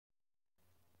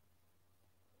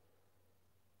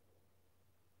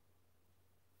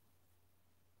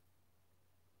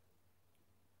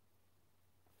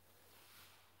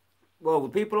Well, were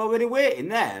people already waiting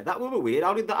there? That was weird.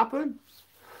 How did that happen?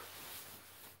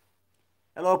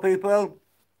 Hello, people.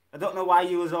 I don't know why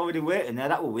you was already waiting there.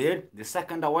 That was weird. The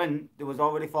second I went, there was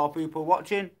already 4 people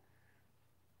watching.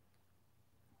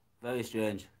 Very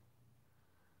strange.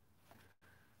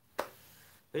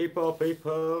 People.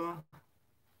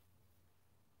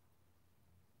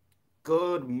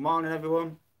 Good morning,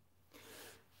 everyone.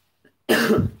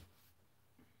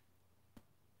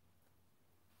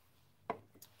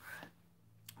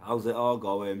 How's it all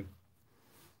going?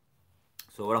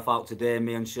 So we're off out today.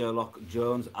 Me and Sherlock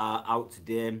Jones are out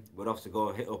today. We're off to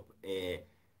go hit up a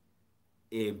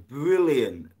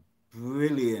brilliant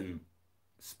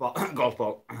spot, golf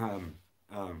spot.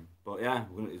 But yeah,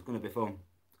 it's gonna be fun.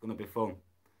 It's gonna be fun.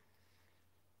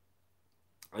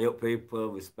 I hope people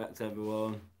respect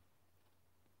everyone.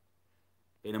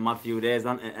 Been a mad few days,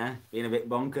 hasn't it? Been a bit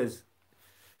bonkers.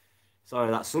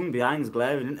 Sorry, that sun behind's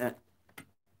glaring, isn't it?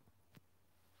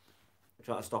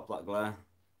 Try to stop that glare.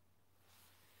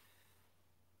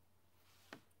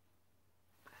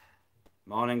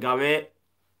 Morning, Gary.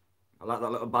 I like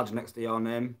that little badge next to your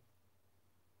name.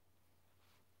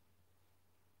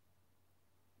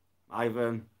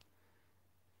 Ivan.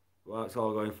 Well, it's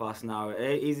all going fast now.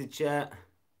 Hey, easy chat.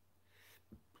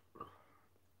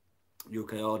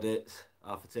 UK Audit.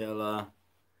 Arthur Taylor.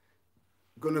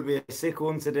 Gonna be a sick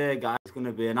one today, guys. It's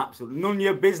gonna be an absolute none of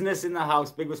your business in the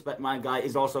house. Big respect, my guy.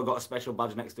 He's also got a special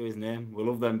badge next to his name. We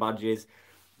love them badges.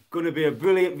 Gonna be a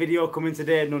brilliant video coming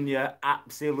today, Nunya.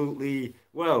 Absolutely.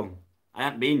 Well, I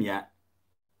haven't been yet,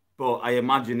 but I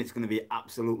imagine it's gonna be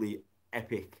absolutely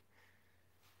epic.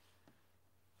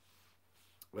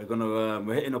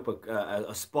 We're hitting up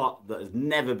a spot that has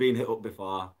never been hit up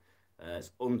before. It's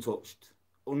untouched.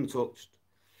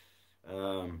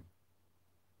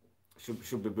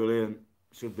 Should be brilliant.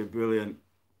 Should be brilliant.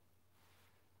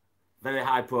 Very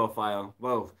high profile.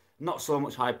 Well, not so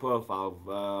much high profile,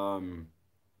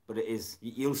 but it is.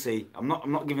 You'll see. I'm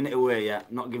not giving it away yet.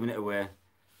 I'm not giving it away.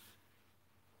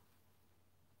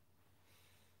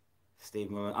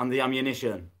 Steve Mullen. And the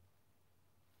ammunition.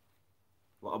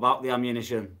 What about the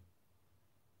ammunition?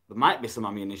 There might be some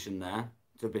ammunition there,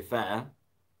 to be fair,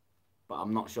 but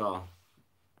I'm not sure.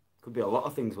 Could be a lot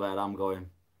of things where I'm going.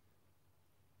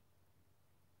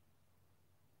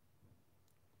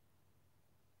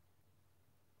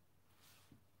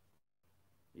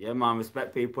 Yeah, man,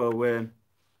 respect people win.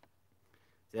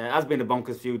 Yeah, it has been a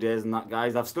bonkers few days and that,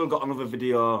 guys. I've still got another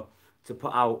video to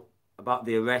put out about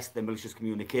the arrest, the malicious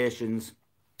communications.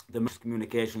 The malicious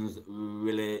communications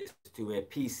relates to a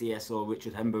PCSO,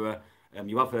 Richard Hemborough.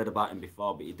 You have heard about him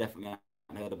before, but you definitely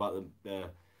haven't heard about the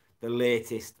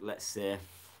latest, let's say.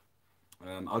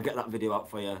 I'll get that video out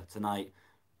for you tonight.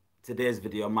 Today's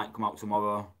video might come out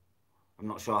tomorrow. I'm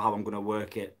not sure how I'm going to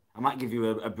work it. I might give you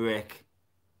a break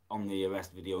on the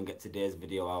arrest video and get today's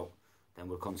video out. Then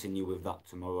we'll continue with that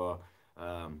tomorrow.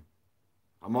 I've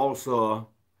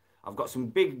got some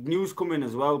big news coming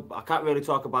as well, but I can't really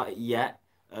talk about it yet.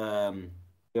 We're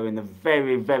in the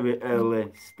very, very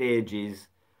early stages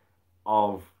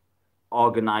of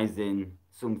organising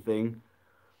something.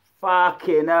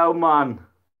 Fucking hell, man.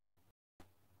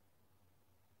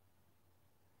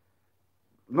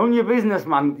 None of your business,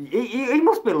 man. He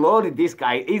must be loaded, this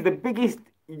guy. He's the biggest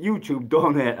YouTube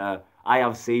donator I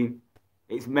have seen.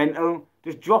 It's mental.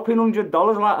 Just dropping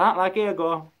 $100 like that. Like, here you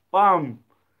go. Bam.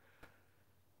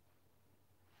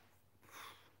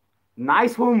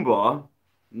 Nice one, bro.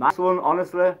 Nice one,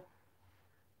 honestly.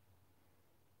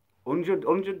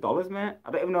 $100, mate.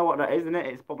 I don't even know what that is, isn't it?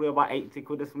 It's probably about 80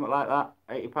 quid or something like that.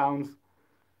 £80.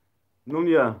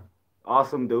 Nunya.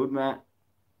 Awesome dude, mate.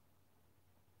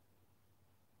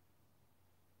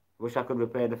 Wish I could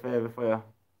repay the favour for you.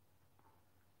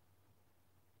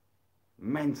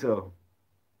 Mental.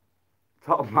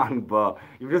 Top man, bro.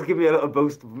 You've just given me a little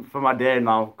boost for my day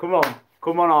now. Come on.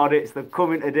 Come on, audits. They're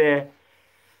coming today.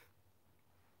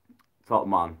 Top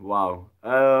man. Wow.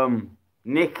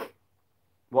 Nick.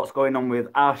 What's going on with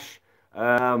Ash?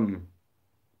 I'm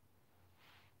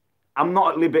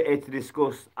not at liberty to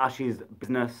discuss Ash's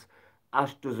business.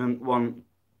 Ash doesn't want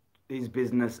his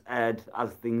business aired as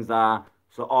things are.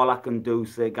 So all I can do,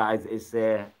 guys, is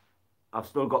say I've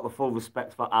still got the full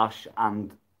respect for Ash,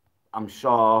 and I'm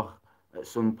sure at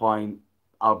some point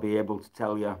I'll be able to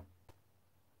tell you.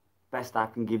 Best I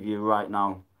can give you right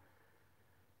now.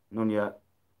 Nunya.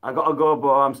 I gotta go,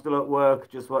 bro. I'm still at work.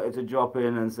 Just wanted to drop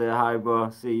in and say hi, bro.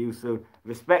 See you soon.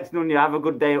 Respect, Nunya. Have a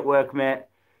good day at work, mate.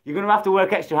 You're gonna have to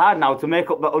work extra hard now to make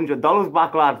up that $100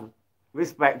 back, lad.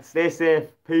 Respect. Stay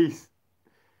safe. Peace.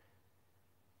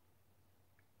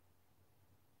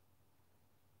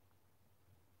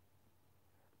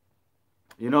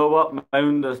 You know what? My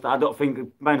understanding. I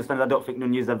don't think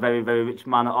Nunez is a very, very rich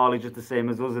man at all. He's just the same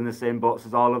as us in the same boats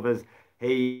as all of us.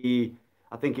 He,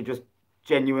 I think, he just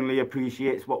genuinely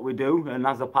appreciates what we do and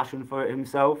has a passion for it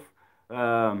himself.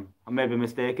 I may be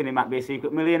mistaken. He might be a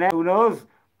secret millionaire. Who knows?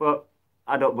 But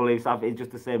I don't believe so. He's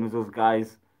just the same as us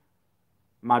guys.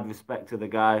 Mad respect to the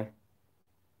guy.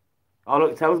 Oh look,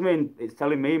 it's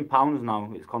telling me in pounds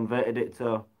now. It's converted it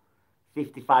to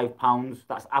 £55.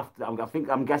 That's after.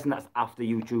 I'm guessing that's after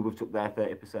YouTube have took their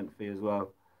 30% fee as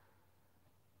well.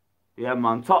 Yeah,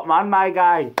 man, top man, my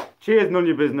guy. Cheers, none of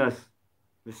your business.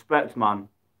 Respect, man.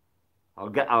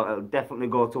 I'll definitely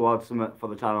go towards something for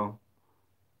the channel.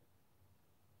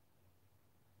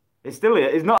 It's still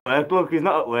here. He's not at work. Look, he's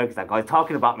not at work. He's like, oh, he's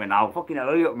talking about me now. Fucking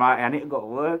hurry up, mate. I need to go to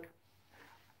work.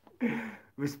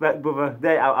 Respect, brother.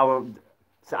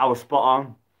 I was spot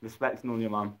on. Respect, none of you,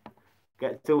 man.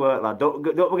 Get to work, lad. Don't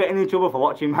get any trouble for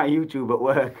watching my YouTube at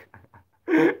work.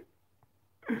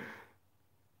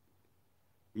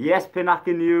 Yes,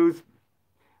 Pinnacle News.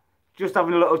 Just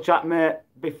having a little chat, mate,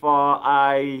 before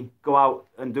I go out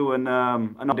and do an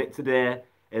audit today.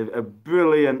 A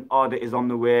brilliant audit is on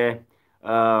the way.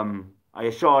 I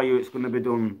assure you it's going to be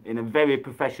done in a very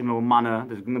professional manner.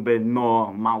 There's going to be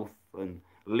no mouth and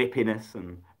lippiness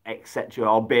and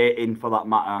etc. or baiting for that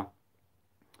matter.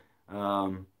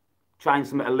 Trying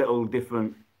something a little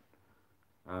different.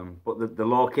 But the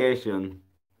location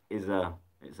is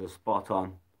it's a spot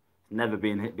on. It's never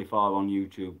been hit before on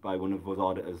YouTube by one of us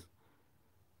auditors.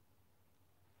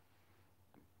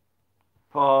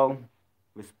 Paul,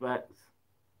 respect,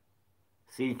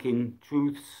 seeking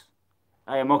truths.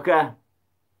 I am okay.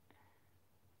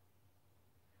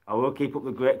 I will keep up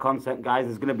the great content, guys.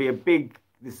 There's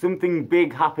something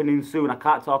big happening soon. I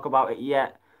can't talk about it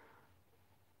yet.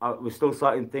 We're still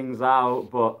sorting things out,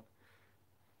 but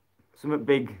something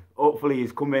big hopefully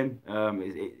is coming.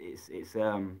 There's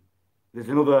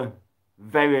another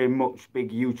very much big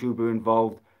YouTuber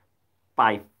involved,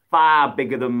 by far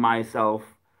bigger than myself,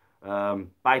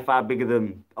 by far bigger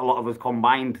than a lot of us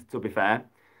combined, to be fair.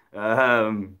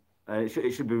 It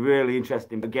should be really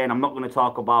interesting. Again, I'm not going to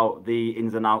talk about the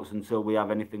ins and outs until we have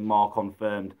anything more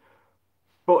confirmed.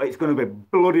 But it's going to be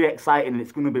bloody exciting and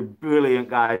it's going to be brilliant,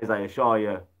 guys, I assure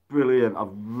you. Brilliant.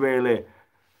 I've really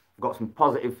got some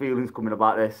positive feelings coming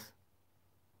about this.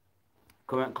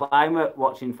 Current climate,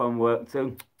 watching from work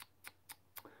too.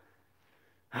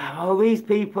 All these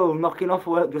people knocking off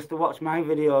work just to watch my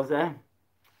videos, eh?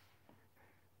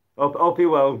 Hope you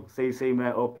well, CC,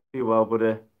 mate. Hope you well,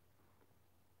 buddy.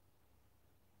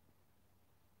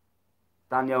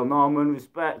 Danielle Norman,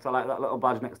 respect. I like that little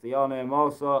badge next to your name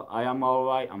also. I am all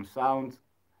right. I'm sound.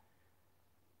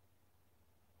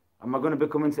 Am I going to be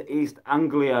coming to East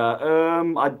Anglia?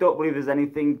 I don't believe there's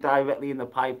anything directly in the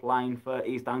pipeline for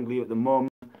East Anglia at the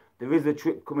moment. There is a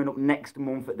trip coming up next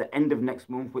month, at the end of next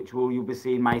month, which you'll be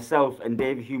seeing myself and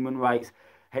Dave Human Rights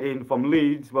heading from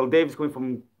Leeds. Well, Dave's coming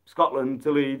from Scotland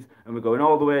to Leeds, and we're going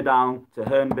all the way down to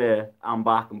Herne Bay and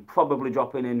back, and probably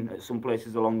dropping in at some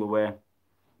places along the way.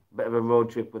 Bit of a road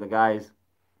trip with the guys.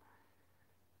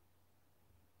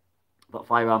 That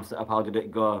firearm setup, how did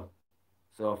it go?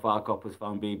 So far, coppers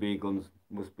found BB guns.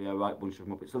 Must be a right bunch of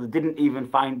muppets. So they didn't even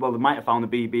find, well, they might have found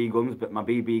the BB guns, but my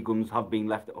BB guns have been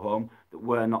left at home that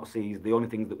were not seized. The only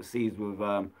things that were seized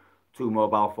were 2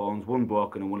 mobile phones, 1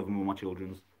 broken, and 1 of them were my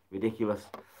children's. Ridiculous.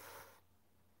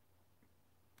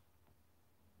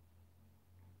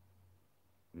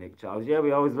 Nick Charles, yeah,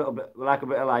 we always we like a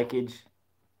bit of likeage.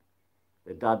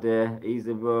 The daddy,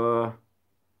 easy bro.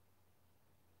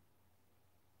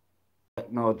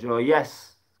 No, Joe,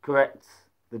 yes, correct.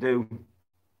 They do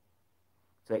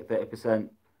take 30%.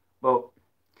 But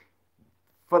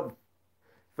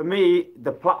for me,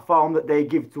 the platform that they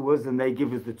give to us, and they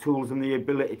give us the tools and the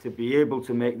ability to be able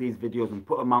to make these videos and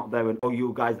put them out there, and all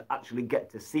you guys actually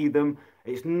get to see them.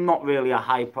 It's not really a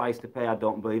high price to pay, I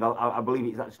don't believe. I believe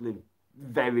it's actually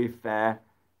very fair.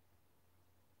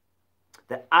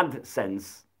 The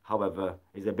AdSense, however,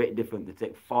 is a bit different. They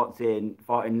take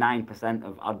 49%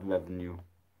 of ad revenue.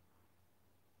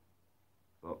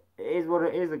 But it is what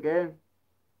it is again.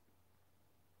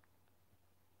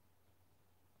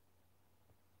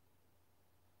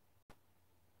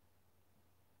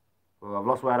 Well, I've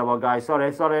lost where I was, guys.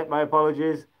 Sorry, my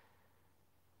apologies.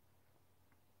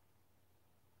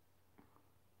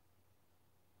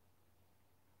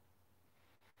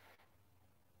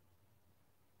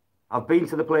 I've been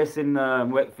to the place in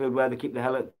Wakefield where they keep the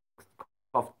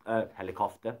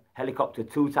helicopter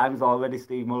 2 times already,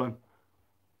 Steve Mullen.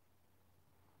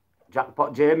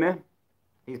 Jackpot Jamie,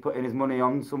 he's putting his money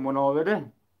on someone already.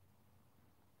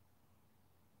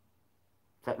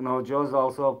 Techno Joe's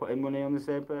also putting money on the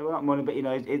same page. Well, not money, but you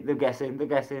know, they're guessing. They're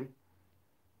guessing.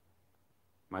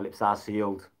 My lips are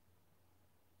sealed.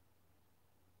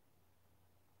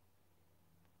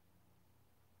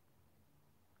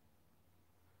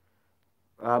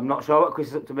 I'm not sure what Chris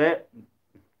is up to, mate.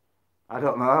 I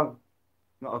don't know.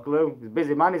 Not a clue. He's a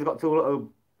busy man. He's got two little.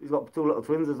 He's got two little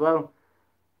twins as well.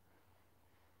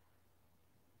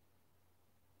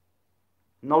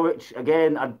 Norwich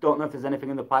again. I don't know if there's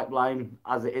anything in the pipeline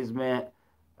as it is, mate.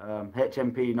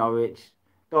 HMP Norwich.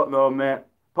 Don't know, mate.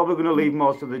 Probably going to leave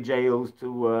most of the jails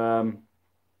to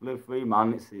live free,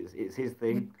 man. It's his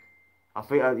thing. I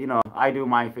feel you know I do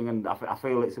my thing, and I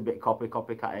feel it's a bit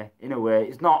copycatty in a way.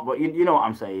 It's not, but you know what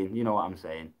I'm saying. You know what I'm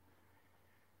saying.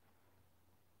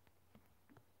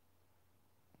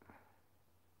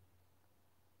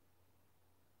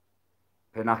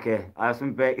 Pinaki, I have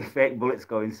some fake bullets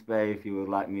going spare if you would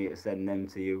like me to send them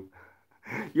to you.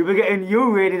 You'll be getting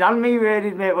you raided and me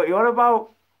raided, mate. What you on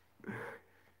about?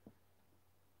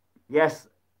 Yes,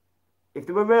 if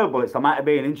they were real bullets, I might have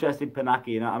been interested, Pinaki,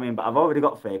 you know what I mean? But I've already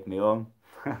got fake me own.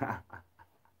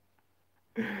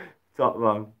 Top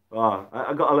man. Oh,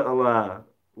 I got a little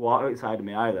water inside of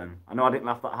my eye then. I know I didn't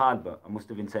laugh that hard, but I must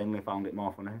have insanely found it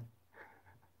more funny.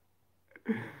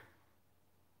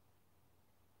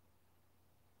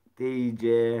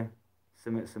 DJ,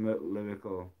 Summit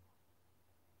Lyrical.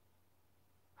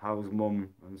 How's mum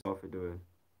and Sophie doing?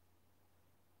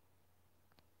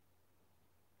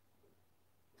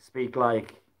 Speak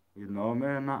like you know me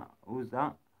and that. Who's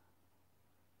that?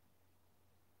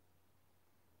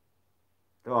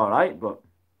 They're all right, but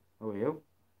who are you?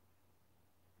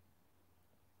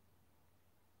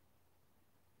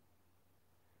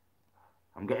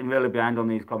 I'm getting really behind on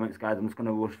these comments, guys. I'm just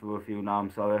gonna rush through a few now. I'm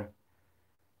sorry.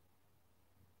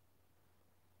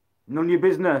 None of your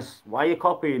business. Why are you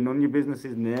copying none of your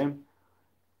business's name?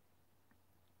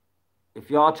 If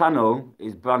your channel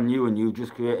is brand new and you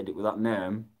just created it with that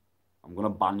name, I'm gonna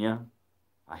ban you.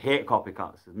 I hate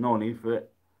copycats. There's no need for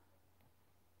it.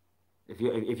 If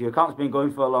your account's been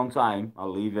going for a long time,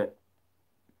 I'll leave it.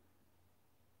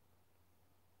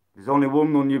 There's only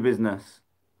one none of your business.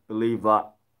 Believe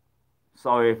that.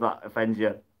 Sorry if that offends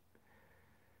you.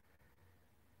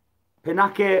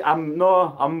 Pinaki,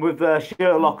 I'm with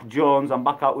Sherlock Jones. I'm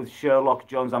back out with Sherlock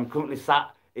Jones. I'm currently sat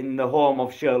in the home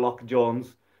of Sherlock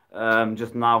Jones.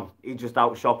 Just now, he's just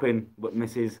out shopping, but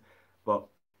Mrs. But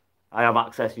I have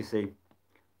access, you see,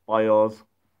 by yours.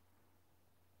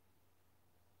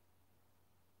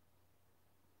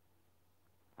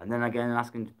 And then again,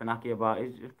 asking Pinaki about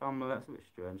his family. That's a bit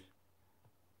strange.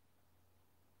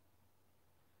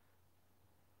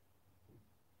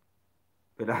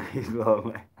 Pinaki's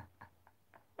lonely.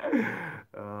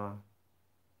 uh,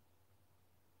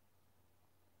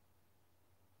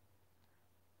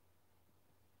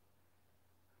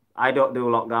 I don't do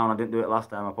lockdown. I didn't do it last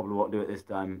time. I probably won't do it this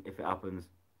time if it happens.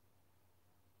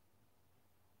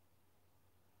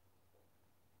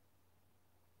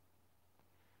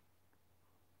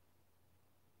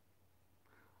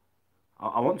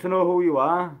 I want to know who you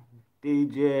are.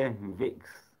 DJ Vix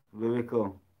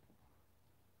Lyrical.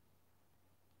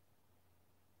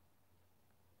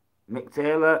 Mick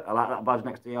Taylor. I like that badge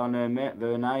next to your name, mate.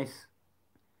 Very nice.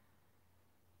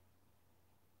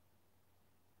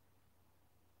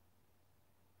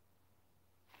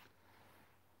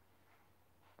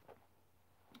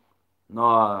 No,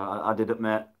 I didn't,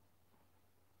 mate.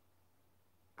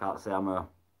 Can't say I'm a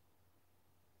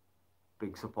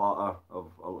big supporter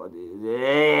of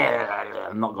yeah,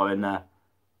 I'm not going there.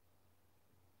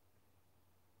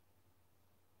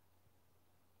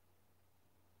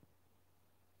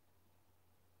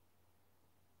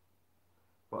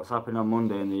 What's happening on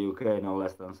Monday in the UK? No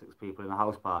less than 6 people in a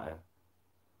house party.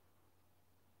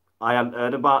 I haven't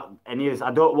heard about any of this.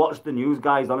 I don't watch the news,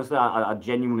 guys. Honestly, I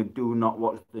genuinely do not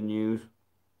watch the news.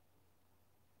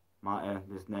 Marty,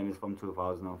 this name is from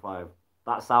 2005.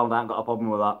 That sound, I ain't got a problem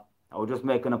with that. I was just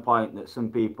making a point that some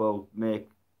people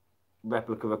make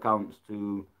replica accounts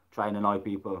to try and annoy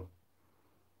people.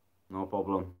 No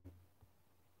problem.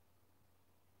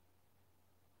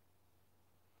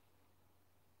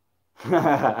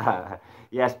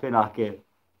 Yes, Pinaki.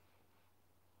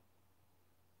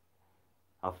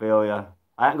 I feel you.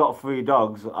 I ain't got 3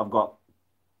 dogs. I've got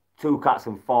 2 cats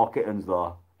and 4 kittens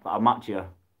though. But I match you.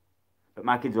 But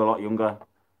my kids are a lot younger.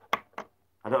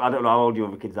 I don't know how old your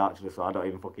other kids are actually, so I don't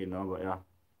even fucking know. But yeah.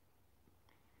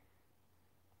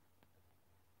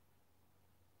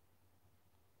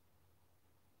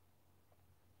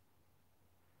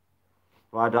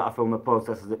 Why don't I film the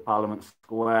protesters at Parliament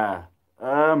Square?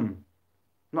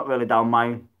 Not really down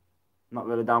my, not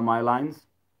really down my lines.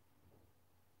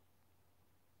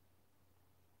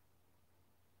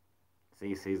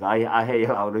 CC's. I hear you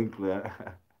loud and clear.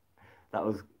 That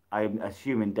was, I'm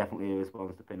assuming, definitely a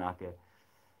response to Pinaki.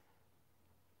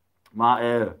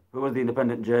 Marty, who was the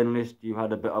independent journalist you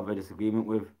had a bit of a disagreement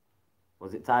with?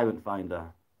 Was it Tyrant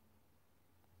Finder?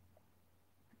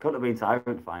 Could have been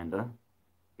Tyrant Finder.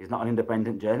 He's not an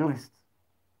independent journalist.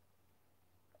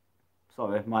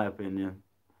 Sorry, my opinion.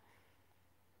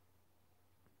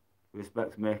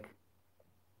 Respect, Mick.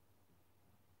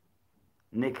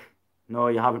 Nick, no,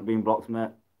 you haven't been blocked,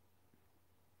 mate.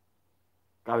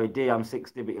 Gary D, I'm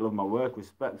 60, but you love my work.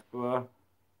 Respect, bro.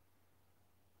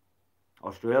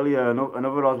 Australia,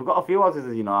 another Oz. We've got a few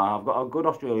Aussies, you know. I've got a good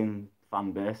Australian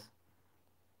fan base.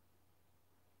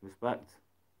 Respect.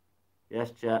 Yes,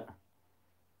 chat.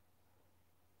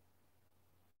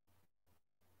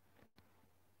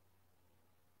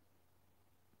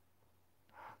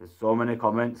 There's so many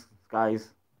comments, guys.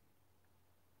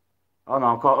 Oh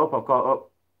no, I've caught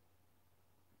up.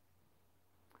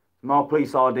 More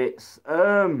police audits.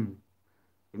 You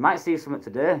might see something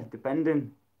today,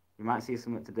 depending. You might see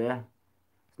something today.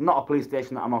 It's not a police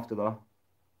station that I'm after though.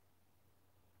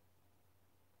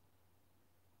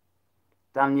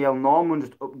 Danielle Norman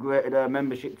just upgraded her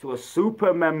membership to a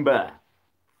super member.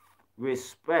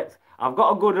 Respect. I've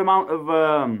got a good amount of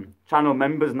channel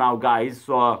members now, guys.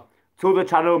 So to the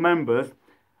channel members,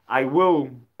 I will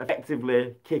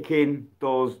effectively kick in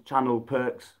those channel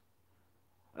perks.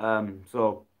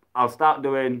 So I'll start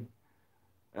doing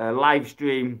a live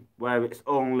stream where it's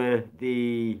only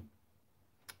the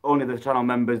channel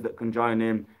members that can join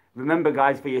in. Remember,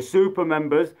 guys, for your super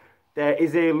members, there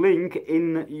is a link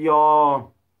in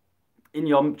your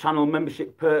channel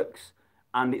membership perks,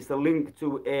 and it's a link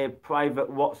to a private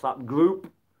WhatsApp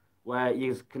group where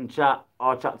you can chat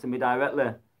or chat to me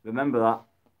directly. Remember that.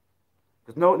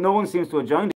 Because no one seems to have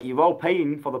joined it. You're all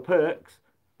paying for the perks,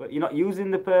 but you're not using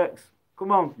the perks.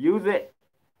 Come on, use it.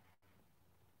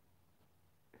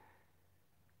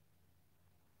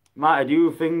 Marty, do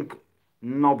you think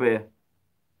Nobby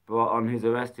brought on his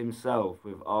arrest himself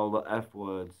with all the F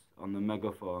words on the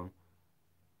megaphone?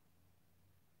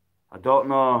 I don't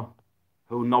know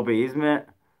who Nobby is, mate.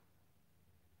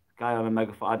 Guy on a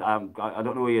megaphone. I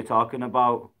don't know what you're talking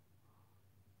about.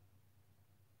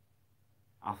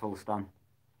 Athelstan.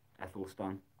 Edwards.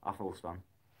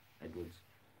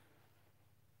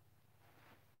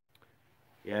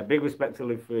 Yeah, big respect to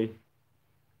Live Free.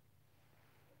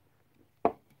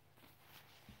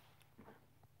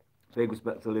 Big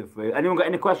respect to Live Free. Anyone got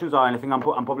any questions or anything? I'm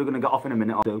probably going to get off in a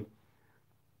minute or two.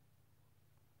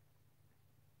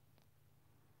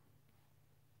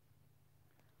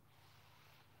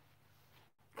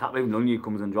 Can't believe none of you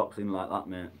comes and drops in like that,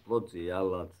 mate. Bloody hell,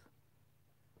 lads.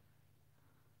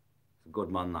 He's a good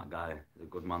man, that guy. He's a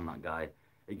good man, that guy.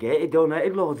 He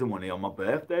donated loads of money on my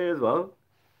birthday as well.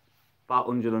 About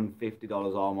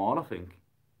 $150 or more, I think.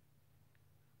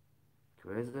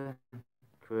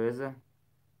 Crazy.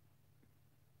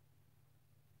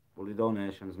 Bloody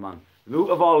donations, man. The root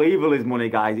of all evil is money,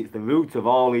 guys. It's the root of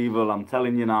all evil, I'm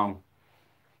telling you now.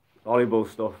 Horrible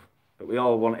stuff. But we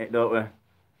all want it, don't we?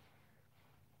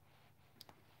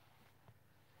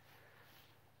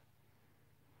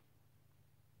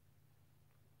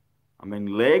 I'm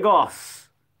in Lagos.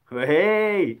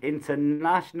 Hey,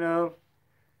 international.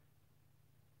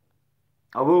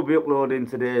 I will be uploading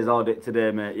today's audit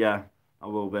today, mate. Yeah, I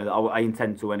will be. I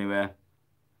intend to anyway.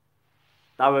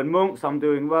 Darren Monks, I'm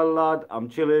doing well, lad. I'm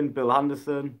chilling. Bill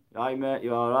Henderson. Hi, mate.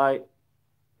 You all right?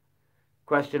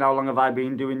 Question, how long have I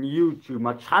been doing YouTube?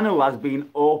 My channel has been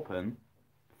open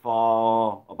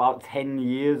for about 10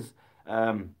 years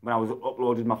when I was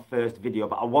uploading my first video,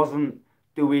 but I wasn't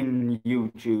doing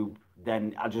YouTube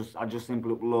then. I just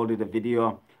simply uploaded a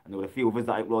video, and there were a few others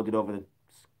that I uploaded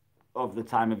over the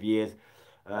time of years.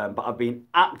 But I've been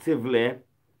actively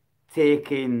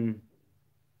taking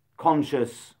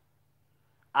conscious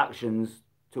actions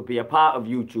to be a part of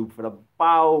YouTube for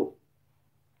about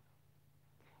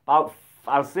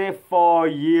I'll say 4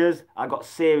 years. I got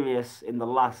serious in the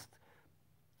last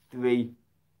 3.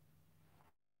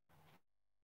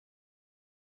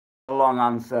 A long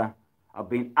answer. I've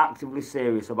been actively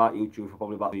serious about YouTube for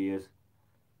probably about 3 years.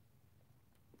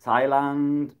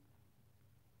 Thailand.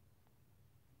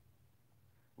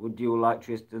 Would you like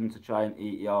Tristan to try and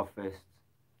eat your fist?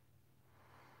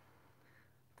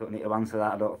 Don't need to answer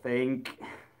that, I don't think.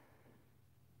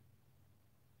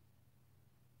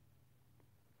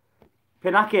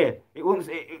 Pinaki, it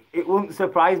wouldn't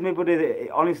surprise me, buddy.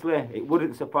 Honestly, it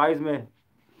wouldn't surprise me.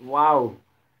 Wow.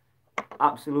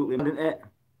 Absolutely, didn't it?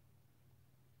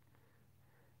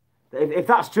 If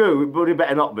that's true, buddy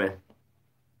better not be.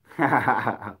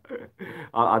 I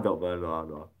don't know,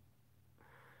 no.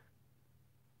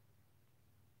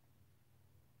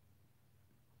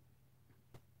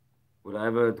 Would I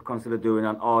ever consider doing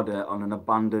an audit on an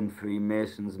abandoned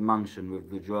Freemasons mansion with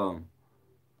the drone?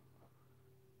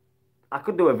 I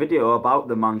could do a video about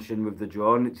the mansion with the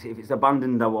drone. If it's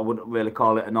abandoned, I wouldn't really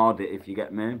call it an audit, if you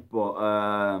get me.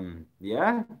 But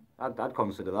yeah, I'd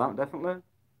consider that, definitely.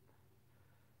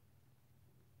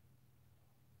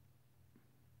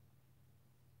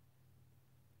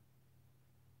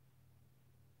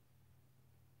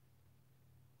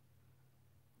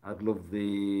 I'd love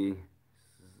the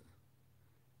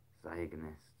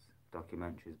Zionist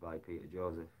documentaries by Peter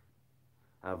Joseph.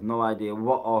 I have no idea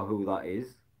what or who that is,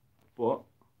 but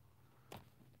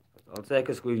I'll take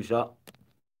a screenshot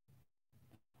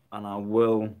and I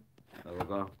will. There we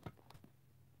go.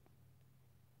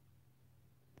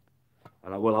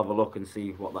 And I will have a look and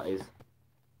see what that is.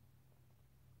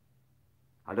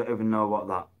 I don't even know what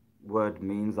that word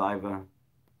means either.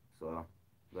 So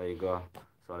there you go.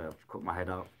 Sorry, I've just cut my head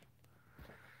out.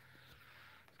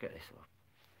 Let's get this one.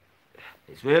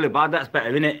 It's really bad. That's better,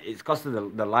 isn't it? It's because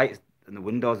of the lights and the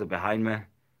windows are behind me.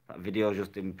 That video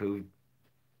just improved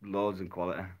loads in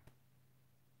quality.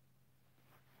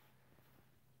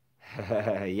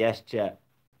 Yes, chat.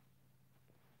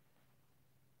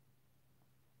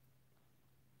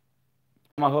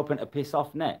 Am I hoping to piss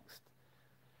off next?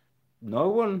 No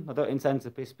one. I don't intend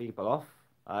to piss people off.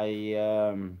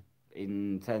 I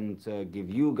intend to give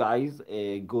you guys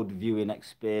a good viewing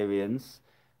experience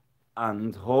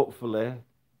and hopefully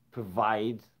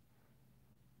provide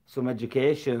some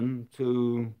education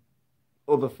to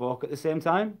other folk at the same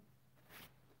time.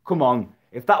 Come on.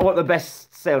 If that were the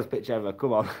best sales pitch ever,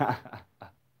 come on.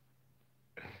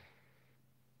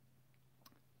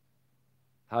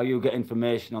 How you get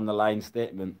information on the line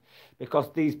statement?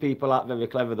 Because these people aren't very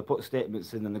clever. They put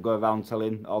statements in and they go around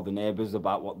telling all the neighbours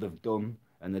about what they've done,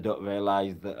 and they don't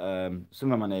realise that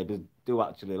some of my neighbours do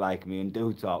actually like me and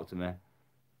do talk to me.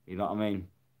 You know what I mean?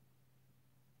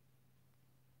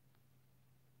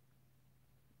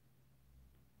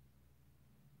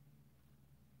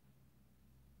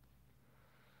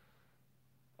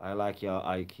 I like your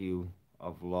IQ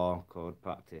of law code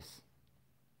practice.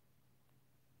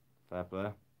 Fair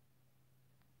play.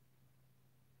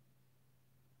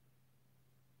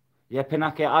 Yeah,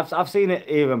 Pinaki, I've seen it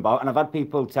here and about, and I've had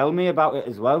people tell me about it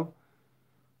as well.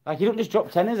 Like, he don't just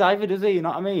drop tenors either, does he? You know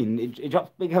what I mean? He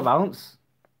drops big amounts.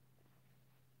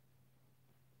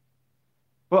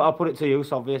 But I'll put it to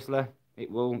use, obviously. It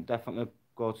will definitely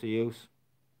go to use.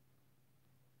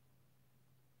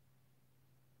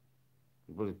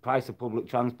 But the price of public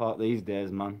transport these days,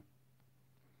 man.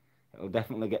 It'll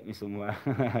definitely get me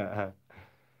somewhere.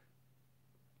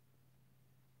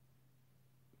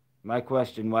 My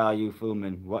question, why are you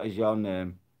filming? What is your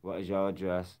name? What is your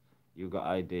address? You got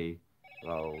ID?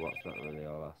 Well, what's that really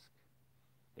all ask?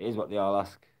 It is what they all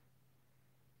ask.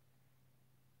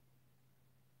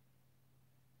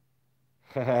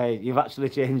 You've actually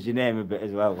changed your name a bit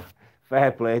as well.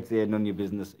 Fair play to you, None Your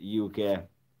Business UK.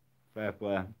 Fair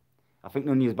play. I think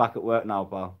None You's back at work now,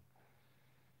 pal.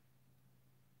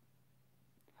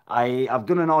 I've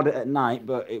done an audit at night,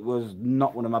 but it was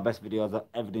not one of my best videos I've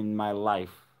ever done in my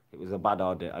life. It was a bad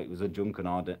audit. It was a drunken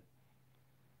audit.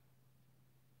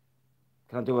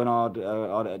 Can I do an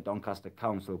audit at Doncaster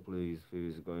Council, please?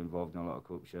 Who's got involved in a lot of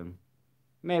corruption?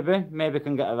 Maybe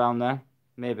can get around there.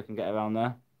 Maybe can get around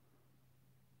there.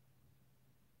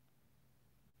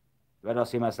 Where do I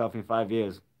see myself in 5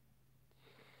 years?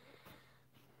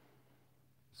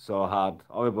 So hard.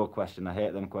 Horrible question. I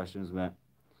hate them questions, mate.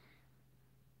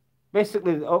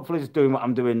 Basically, hopefully just doing what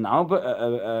I'm doing now, but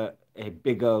at a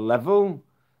bigger level.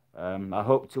 I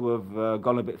hope to have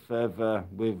gone a bit further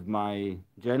with my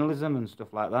journalism and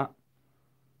stuff like that.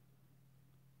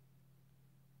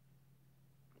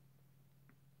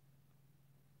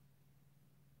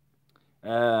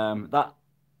 That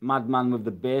madman with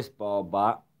the baseball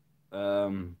bat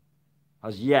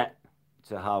has yet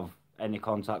to have any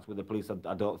contact with the police.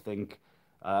 I don't think.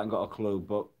 I haven't got a clue.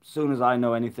 But as soon as I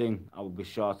know anything, I will be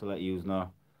sure to let you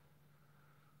know.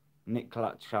 Nick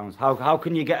Chance. How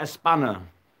can you get a spanner?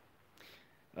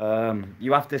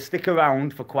 You have to stick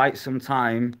around for quite some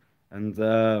time and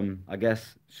I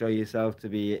guess show yourself to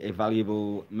be a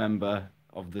valuable member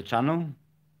of the channel.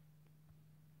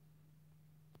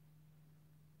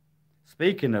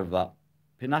 Speaking of that,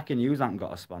 Pinaki News hasn't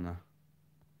got a spanner.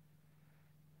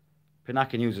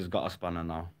 Pinaki News has got a spanner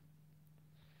now.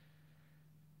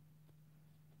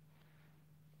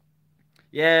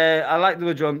 Yeah, I like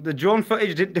the drone. The drone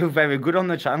footage didn't do very good on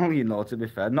the channel, you know, to be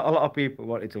fair. Not a lot of people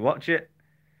wanted to watch it.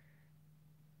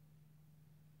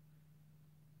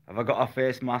 Have I got a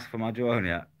face mask for my drone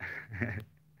yet?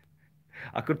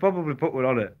 I could probably put one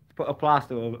on it. Put a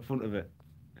plaster over the front of it.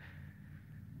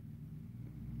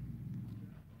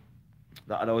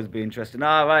 That'd always be interesting.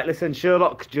 All right, listen,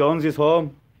 Sherlock Jones is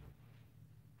home.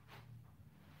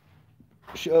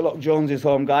 Sherlock Jones is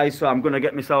home, guys. So I'm gonna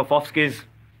get myself off skis.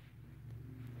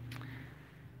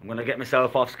 I'm gonna get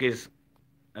myself off skis,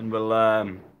 and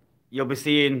we'll you'll be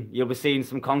seeing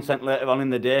some content later on in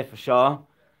the day for sure.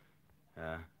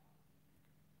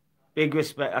 Big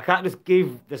respect. I can't just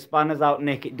give the spanners out,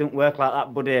 Nick. It don't work like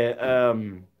that, buddy.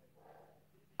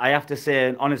 I have to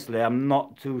say, honestly, I'm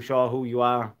not too sure who you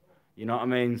are. You know what I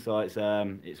mean? So it's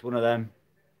one of them.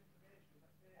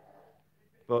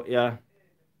 But yeah,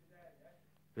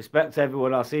 respect to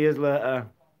everyone. I'll see you later.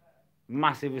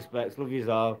 Massive respects. Love yous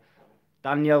all.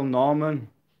 Danielle Norman.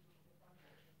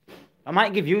 I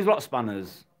might give you a lot of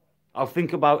spanners. I'll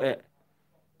think about it.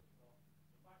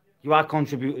 You are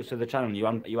contributors to the channel.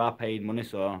 You are paid money,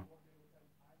 so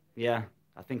yeah,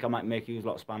 I think I might make you a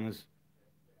lot of spanners.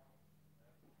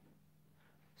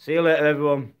 See you later,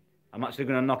 everyone. I'm actually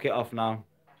gonna knock it off now.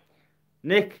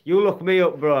 Nick, you look me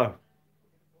up, bro.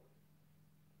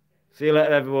 See you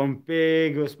later, everyone.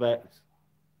 Big respect.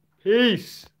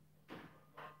 Peace.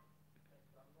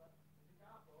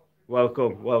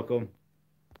 Welcome, welcome.